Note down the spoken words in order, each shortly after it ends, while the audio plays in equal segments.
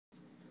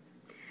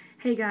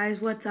Hey guys,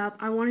 what's up?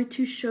 I wanted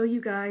to show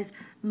you guys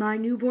my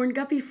newborn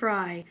Guppy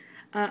Fry.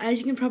 As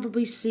you can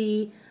probably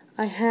see,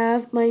 I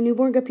have my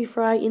newborn Guppy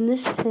Fry in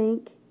this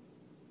tank.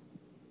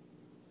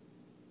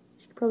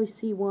 You can probably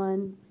see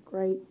one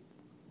right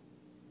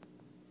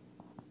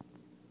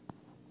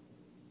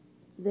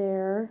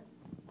there.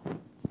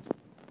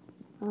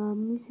 Let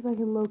me see if I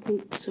can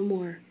locate some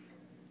more.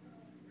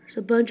 There's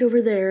a bunch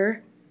over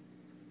there.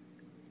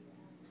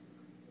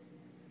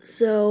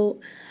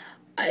 So,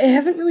 I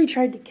haven't really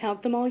tried to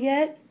count them all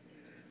yet.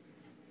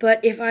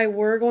 But if I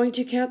were going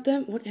to count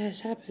them, what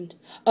has happened?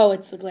 Oh,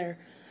 it's the glare.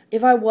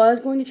 If I was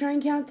going to try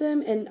and count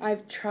them, and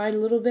I've tried a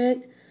little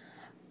bit,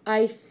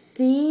 I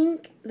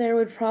think there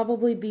would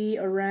probably be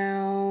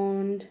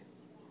around,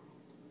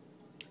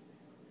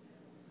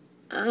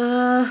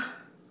 there'd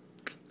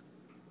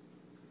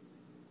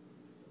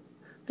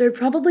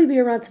probably be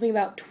around something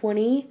about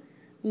 20,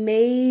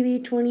 maybe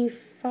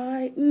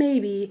 25,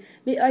 maybe.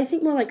 I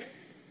think more like,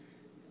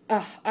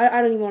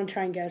 I don't even want to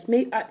try and guess.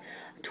 Maybe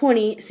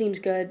 20 seems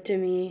good to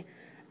me.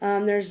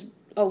 There's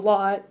a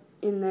lot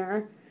in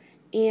there.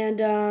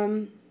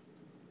 And,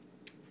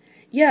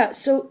 yeah,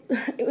 so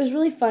it was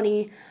really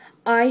funny.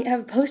 I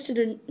have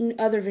posted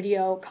another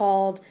video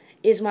called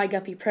 "Is My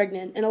Guppy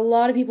Pregnant?" and a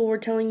lot of people were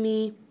telling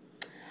me,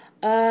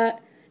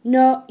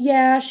 no,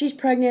 yeah, she's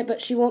pregnant,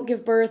 but she won't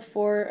give birth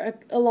for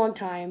a long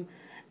time.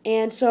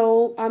 And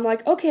so I'm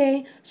like,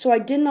 okay, so I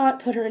did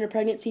not put her in a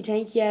pregnancy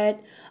tank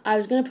yet. I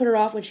was going to put her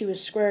off when she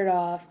was squared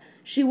off.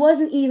 She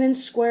wasn't even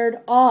squared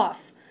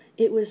off.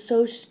 It was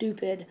so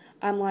stupid.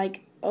 I'm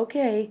like,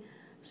 okay.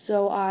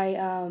 So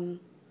I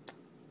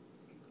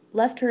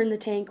left her in the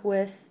tank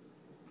with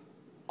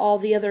all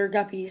the other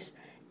guppies.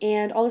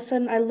 And all of a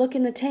sudden, I look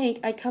in the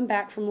tank. I come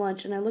back from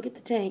lunch, and I look at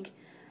the tank,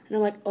 and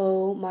I'm like,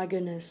 oh, my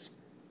goodness.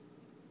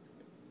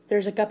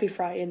 There's a Guppy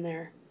Fry in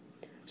there.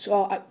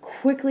 So I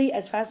quickly,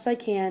 as fast as I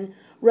can,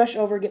 rush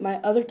over, get my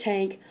other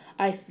tank.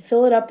 I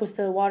fill it up with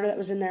the water that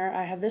was in there.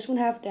 I have this one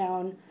half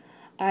down.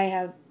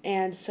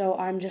 And so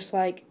I'm just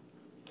like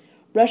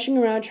rushing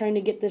around trying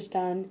to get this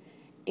done.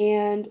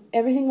 And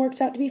everything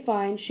works out to be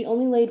fine. She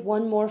only laid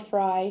one more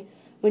fry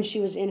when she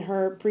was in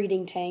her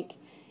breeding tank.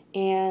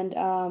 And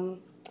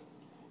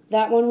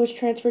that one was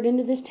transferred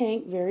into this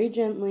tank very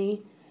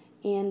gently.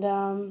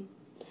 And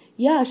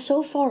yeah,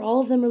 so far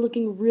all of them are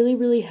looking really,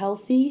 really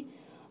healthy.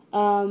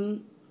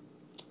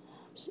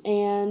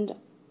 And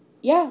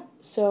yeah,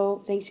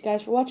 so thanks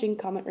guys for watching.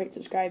 Comment, rate,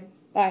 subscribe.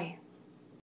 Bye.